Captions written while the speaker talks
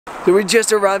So we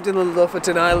just arrived in the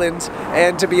Lofoten Islands,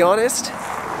 and to be honest,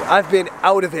 I've been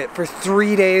out of it for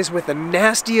 3 days with the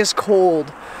nastiest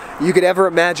cold you could ever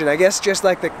imagine. I guess just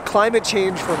like the climate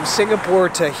change from Singapore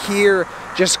to here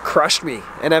just crushed me,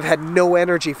 and I've had no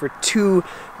energy for 2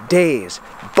 days.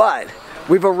 But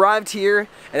we've arrived here,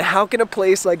 and how can a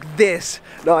place like this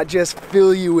not just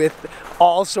fill you with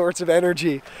all sorts of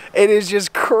energy? It is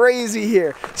just crazy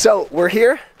here. So we're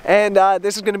here, and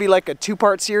this is going to be like a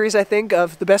 2-part series, I think,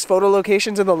 of the best photo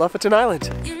locations in the Lofoten Islands.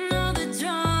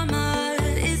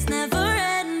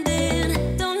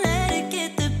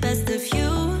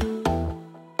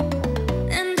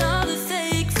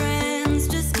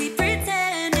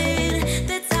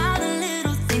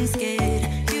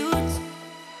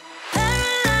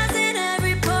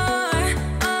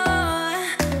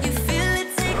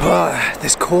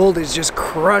 This cold is just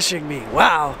crushing me.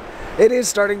 Wow. It is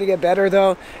starting to get better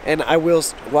though, and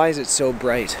why is it so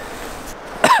bright?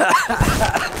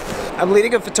 I'm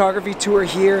leading a photography tour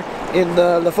here in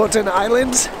the Lofoten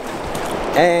Islands,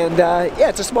 and yeah,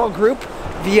 it's a small group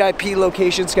VIP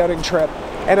location scouting trip,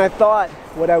 and I thought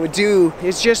what I would do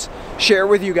is just share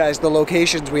with you guys the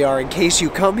locations we are in case you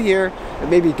come here, and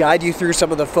maybe guide you through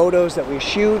some of the photos that we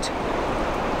shoot.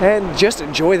 And just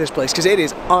enjoy this place because it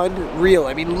is unreal.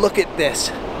 I mean, look at this.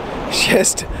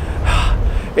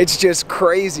 It's just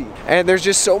crazy. And there's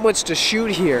just so much to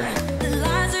shoot here.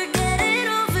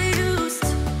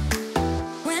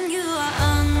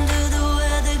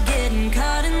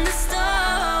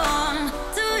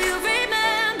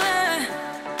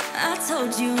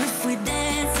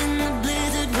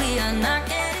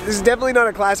 This is definitely not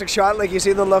a classic shot like you see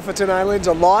in the Lofoten Islands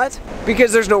a lot,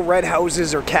 because there's no red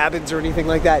houses or cabins or anything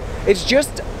like that. It's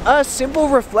just a simple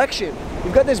reflection.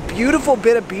 You've got this beautiful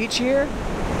bit of beach here,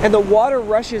 and the water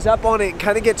rushes up on it and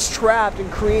kind of gets trapped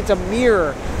and creates a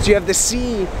mirror. So you have the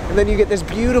sea, and then you get this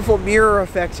beautiful mirror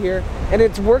effect here, and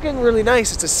it's working really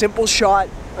nice. It's a simple shot.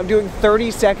 I'm doing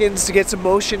 30 seconds to get some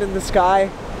motion in the sky,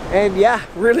 and yeah,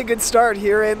 really good start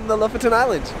here in the Lofoten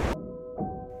Islands.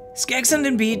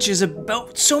 Skagsundet Beach is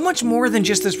about so much more than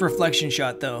just this reflection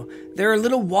shot though. There are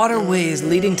little waterways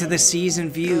leading to the seas and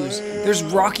views, there's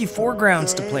rocky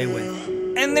foregrounds to play with,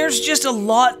 and there's just a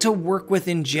lot to work with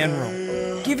in general.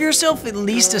 Give yourself at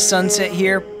least a sunset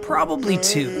here, probably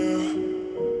 2.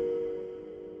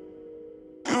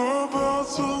 You're about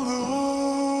to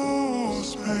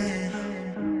lose me.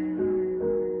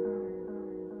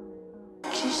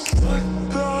 Just like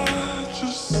that,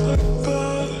 just like that.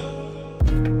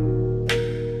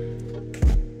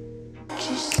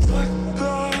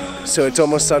 So it's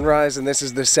almost sunrise, and this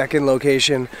is the second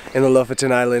location in the Lofoten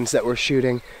Islands that we're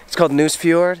shooting. It's called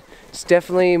Nusfjord. It's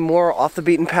definitely more off the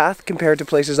beaten path compared to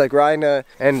places like Rhina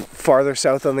and farther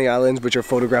south on the islands, which are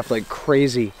photographed like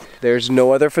crazy. There's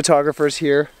no other photographers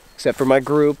here except for my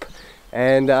group,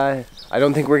 and I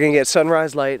don't think we're gonna get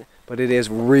sunrise light, but it is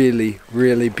really,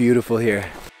 really beautiful here.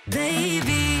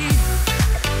 Baby.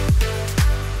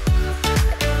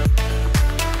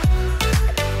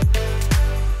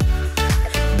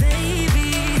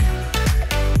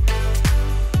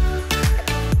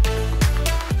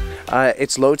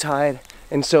 It's low tide,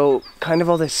 and so kind of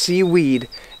all the seaweed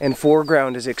and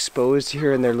foreground is exposed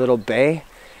here in their little bay,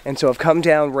 and so I've come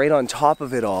down right on top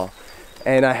of it all,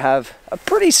 and I have a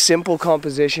pretty simple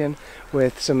composition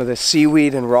with some of the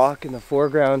seaweed and rock in the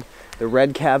foreground, the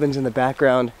red cabins in the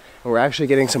background, and we're actually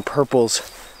getting some purples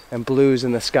and blues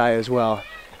in the sky as well.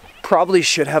 Probably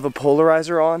should have a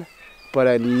polarizer on, but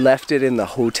I left it in the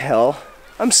hotel.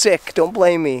 I'm sick, don't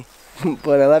blame me.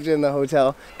 But I left it in the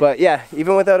hotel. But yeah,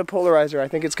 even without a polarizer, I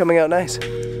think it's coming out nice.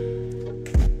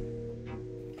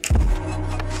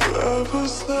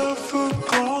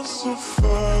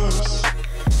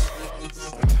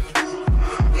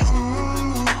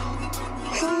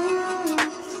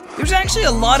 There's actually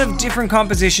a lot of different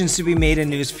compositions to be made in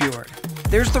Nusfjord.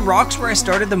 There's the rocks where I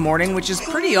started the morning, which is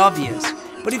pretty obvious.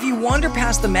 But if you wander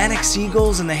past the manic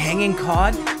seagulls and the hanging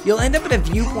cod, you'll end up at a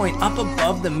viewpoint up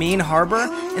above the main harbor,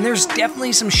 and there's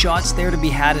definitely some shots there to be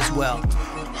had as well.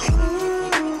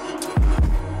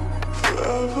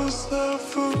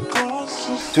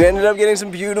 So we ended up getting some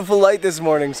beautiful light this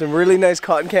morning, some really nice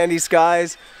cotton candy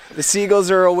skies. The seagulls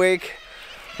are awake,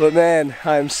 but man,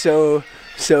 I'm so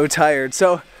tired.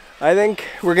 So I think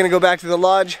we're gonna go back to the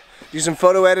lodge, do some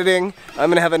photo editing. I'm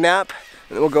gonna have a nap,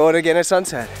 and then we'll go out again at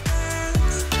sunset.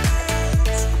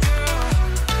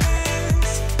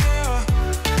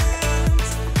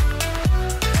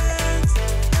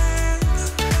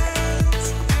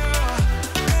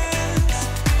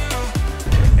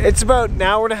 It's about an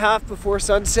hour and a half before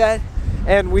sunset,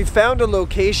 and we found a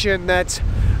location that's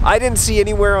I didn't see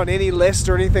anywhere on any list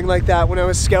or anything like that when I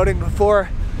was scouting before,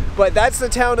 but that's the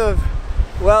town of,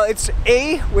 well, it's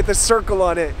A with a circle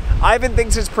on it. Ivan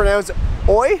thinks it's pronounced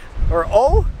Oi or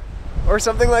O or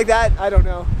something like that, I don't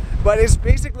know. But it's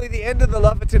basically the end of the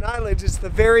Lofoten Islands. It's the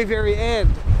very, very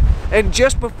end. And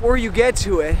just before you get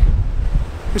to it,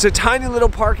 there's a tiny little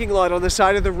parking lot on the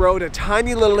side of the road, a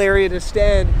tiny little area to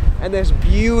stand, and this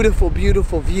beautiful,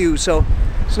 beautiful view. So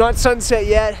it's not sunset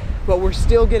yet, but we're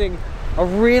still getting a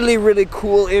really, really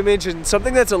cool image and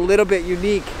something that's a little bit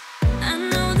unique.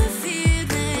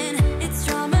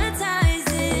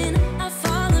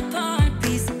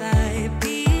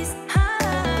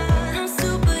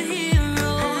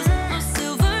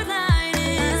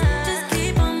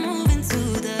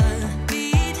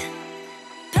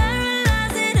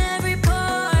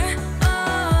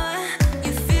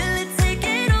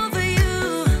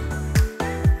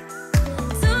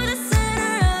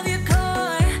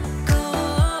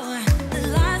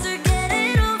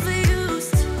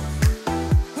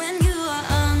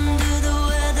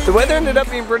 The weather ended up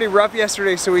being pretty rough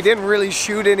yesterday, so we didn't really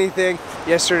shoot anything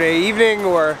yesterday evening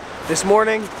or this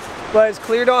morning, but it's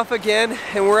cleared off again,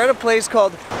 and we're at a place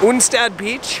called Unstad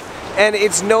Beach, and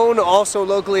it's known also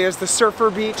locally as the surfer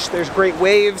beach. There's great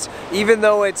waves, even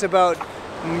though it's about,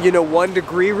 1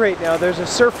 degree right now. There's a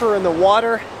surfer in the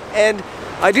water, and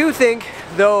I do think,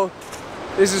 though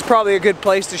this is probably a good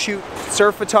place to shoot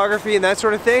surf photography and that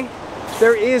sort of thing,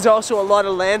 there is also a lot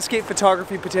of landscape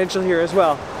photography potential here as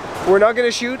well. We're not going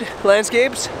to shoot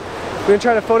landscapes. We're going to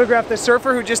try to photograph the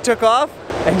surfer who just took off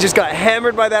and just got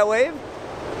hammered by that wave.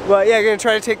 But yeah, I'm going to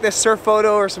try to take this surf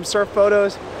photo or some surf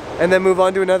photos and then move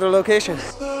on to another location.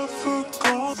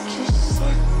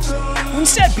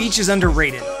 Unstad Beach is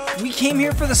underrated. We came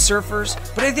here for the surfers,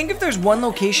 but I think if there's one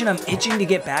location I'm itching to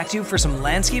get back to for some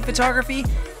landscape photography,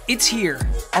 it's here.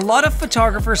 A lot of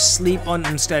photographers sleep on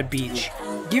Unstad Beach.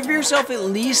 Give yourself at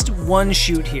least one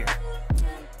shoot here.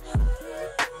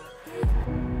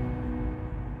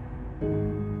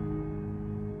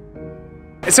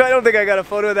 So I don't think I got a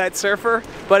photo of that surfer,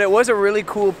 but it was a really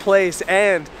cool place,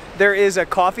 and there is a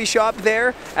coffee shop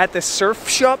there at the surf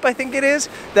shop, I think it is,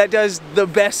 that does the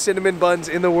best cinnamon buns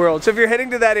in the world. So if you're heading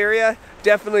to that area,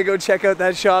 definitely go check out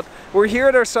that shop. We're here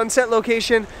at our sunset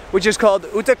location, which is called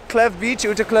Utaklev Beach,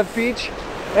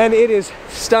 and it is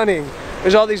stunning.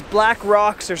 There's all these black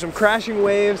rocks, there's some crashing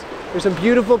waves, there's some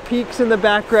beautiful peaks in the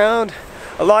background.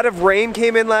 A lot of rain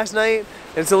came in last night.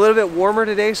 It's a little bit warmer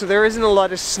today, so there isn't a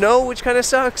lot of snow, which kind of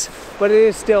sucks, but it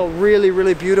is still really,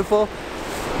 really beautiful.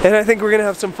 And I think we're gonna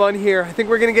have some fun here. I think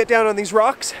we're gonna get down on these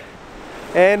rocks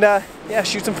and yeah,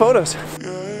 shoot some photos.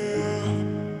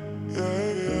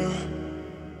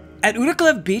 At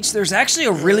Utaklev Beach, there's actually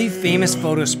a really famous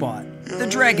photo spot, the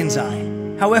Dragon's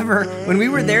Eye. However, when we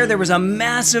were there was a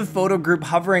massive photo group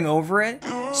hovering over it,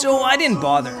 so I didn't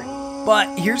bother.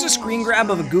 But here's a screen grab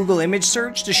of a Google image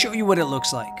search to show you what it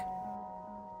looks like.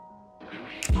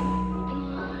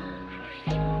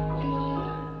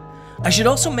 I should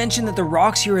also mention that the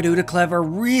rocks here at Utaklev are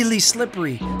really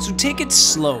slippery, so take it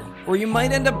slow, or you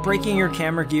might end up breaking your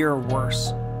camera gear or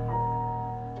worse.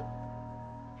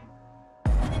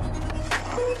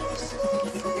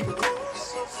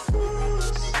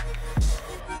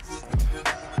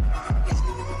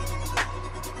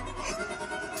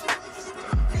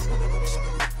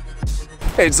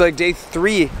 It's like day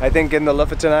 3, I think, in the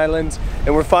Lofoten Islands,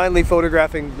 and we're finally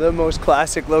photographing the most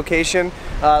classic location.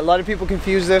 A lot of people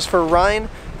confuse this for Rhine,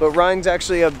 but Rhine's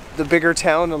actually the bigger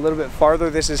town a little bit farther.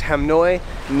 This is Hamnøy,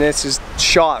 and this is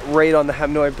shot right on the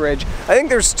Hamnøy Bridge. I think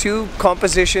there's 2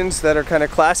 compositions that are kind of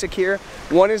classic here.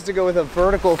 One is to go with a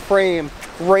vertical frame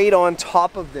right on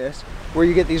top of this, where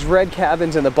you get these red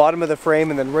cabins in the bottom of the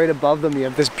frame, and then right above them you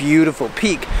have this beautiful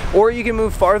peak. Or you can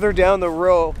move farther down the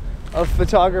row of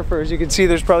photographers. You can see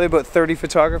there's probably about 30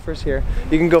 photographers here.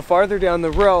 You can go farther down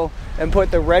the row and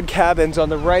put the red cabins on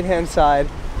the right hand side,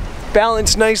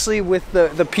 balanced nicely with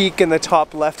the peak in the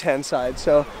top left hand side.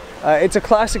 So it's a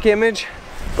classic image,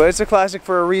 but it's a classic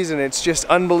for a reason. It's just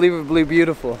unbelievably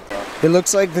beautiful. It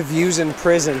looks like the view's in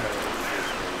prison.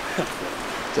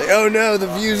 It's like, oh no, the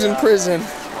view's in prison.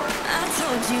 I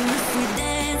told you if we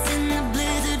dance in the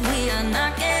blizzard, we are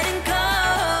not getting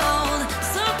cold.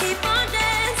 So keep on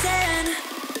dancing,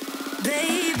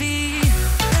 baby.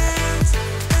 Dance,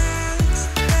 dance,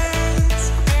 dance,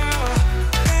 yeah,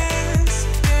 dance,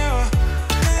 yeah,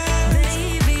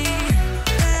 baby.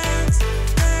 Dance,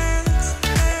 dance,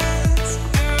 dance,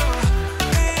 yeah,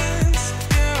 dance,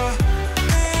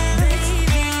 yeah,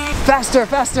 baby. Faster,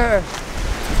 faster.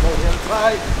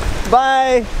 Bye.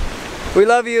 Bye. We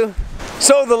love you.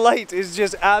 So the light is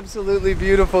just absolutely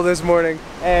beautiful this morning,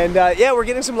 and yeah, we're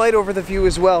getting some light over the view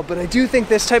as well, but I do think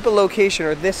this type of location,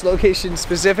 or this location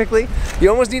specifically,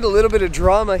 you almost need a little bit of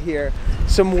drama here.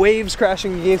 Some waves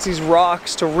crashing against these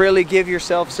rocks to really give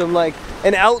yourself some, like,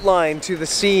 an outline to the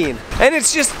scene. And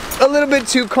it's just a little bit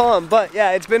too calm, but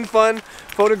yeah, it's been fun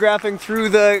photographing through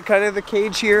the kind of the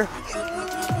cage here.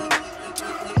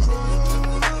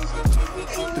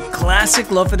 Classic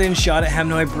Lofoten shot at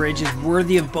Hamnøy Bridge is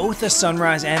worthy of both a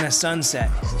sunrise and a sunset.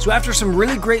 So after some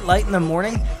really great light in the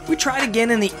morning, we tried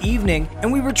again in the evening,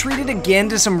 and we retreated again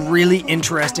to some really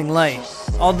interesting light.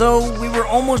 Although we were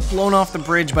almost blown off the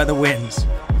bridge by the winds.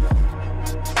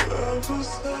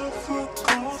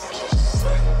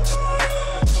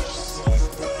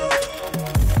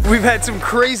 We've had some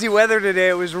crazy weather today.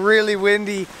 It was really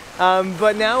windy,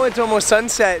 but now it's almost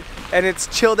sunset and it's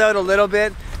chilled out a little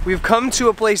bit. We've come to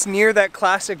a place near that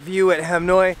classic view at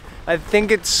Hamnøy. I think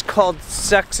it's called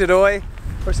Saxidøy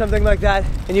or something like that.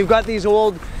 And you've got these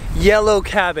old yellow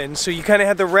cabins. So you kind of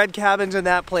had the red cabins in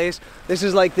that place. This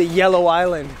is like the yellow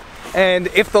island. And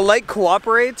if the light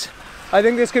cooperates, I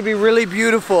think this could be really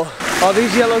beautiful. All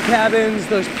these yellow cabins,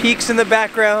 those peaks in the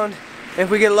background. And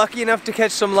if we get lucky enough to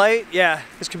catch some light, yeah,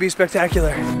 this could be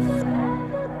spectacular.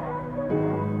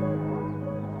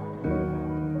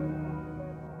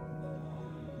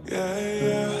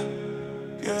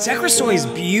 Saxidøy is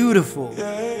beautiful,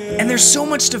 and there's so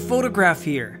much to photograph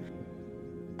here.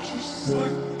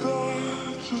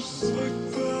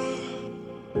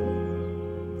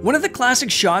 One of the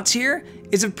classic shots here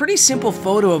is a pretty simple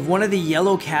photo of one of the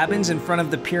yellow cabins in front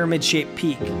of the pyramid-shaped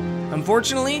peak.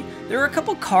 Unfortunately, there are a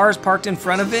couple cars parked in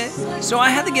front of it, so I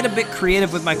had to get a bit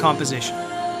creative with my composition.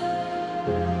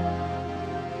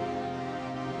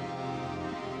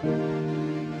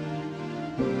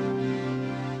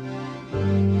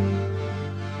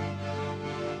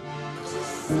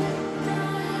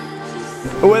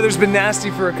 The weather's been nasty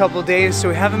for a couple days, so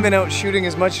we haven't been out shooting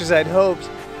as much as I'd hoped.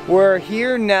 We're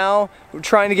here now, we're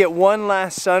trying to get one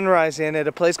last sunrise in at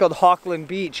a place called Hockland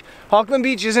Beach. Hockland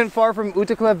Beach isn't far from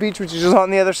Uteklev Beach, which is just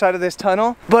on the other side of this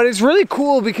tunnel, but it's really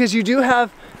cool because you do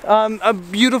have a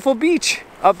beautiful beach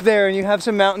up there, and you have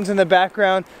some mountains in the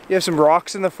background, you have some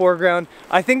rocks in the foreground.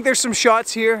 I think there's some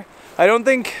shots here. I don't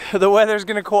think the weather's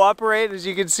gonna cooperate, as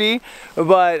you can see,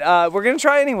 but we're gonna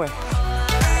try anyway.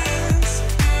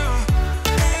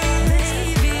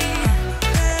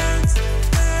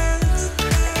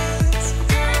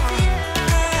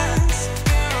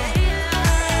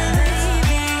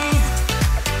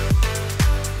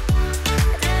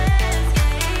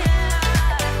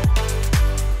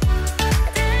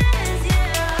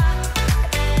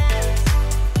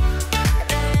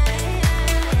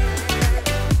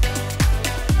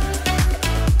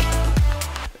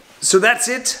 So that's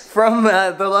it from the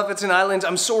Lofoten Islands.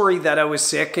 I'm sorry that I was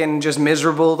sick and just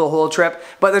miserable the whole trip,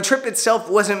 but the trip itself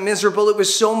wasn't miserable. It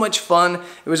was so much fun.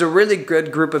 It was a really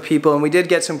good group of people, and we did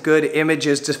get some good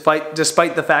images despite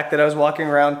the fact that I was walking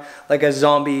around like a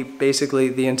zombie basically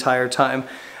the entire time.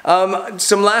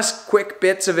 Some last quick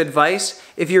bits of advice.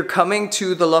 If you're coming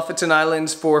to the Lofoten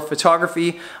Islands for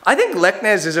photography, I think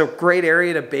Leknes is a great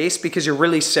area to base because you're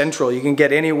really central. You can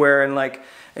get anywhere in like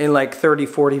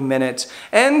 30-40 minutes,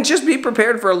 and just be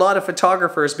prepared for a lot of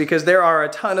photographers because there are a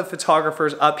ton of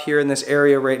photographers up here in this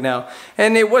area right now,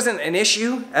 and it wasn't an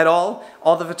issue at all.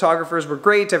 All the photographers were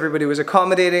great, everybody was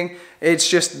accommodating. It's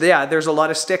just, yeah, there's a lot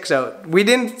of sticks out. We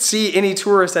didn't see any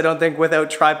tourists, I don't think, without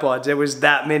tripods. It was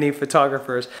that many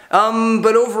photographers.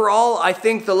 But overall, I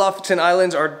think the Lofoten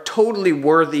Islands are totally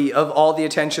worthy of all the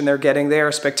attention they're getting. They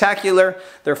are spectacular,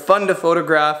 they're fun to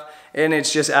photograph, and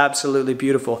it's just absolutely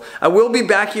beautiful. I will be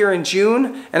back here in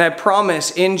June, and I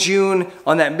promise in June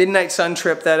on that midnight sun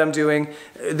trip that I'm doing,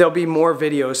 there'll be more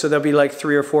videos. So there'll be like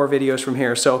 3 or 4 videos from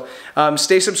here. So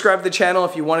stay subscribed to the channel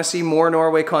if you want to see more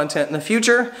Norway content in the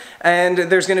future. And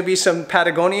there's going to be some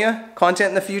Patagonia content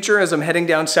in the future as I'm heading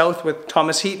down south with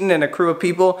Thomas Heaton and a crew of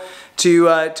people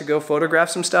to go photograph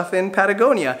some stuff in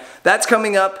Patagonia. That's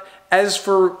coming up. As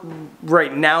for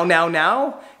right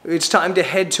now, it's time to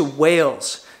head to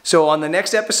Wales. So on the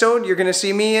next episode, you're going to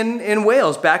see me in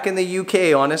Wales, back in the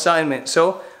UK on assignment.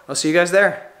 So I'll see you guys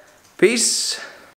there. Peace.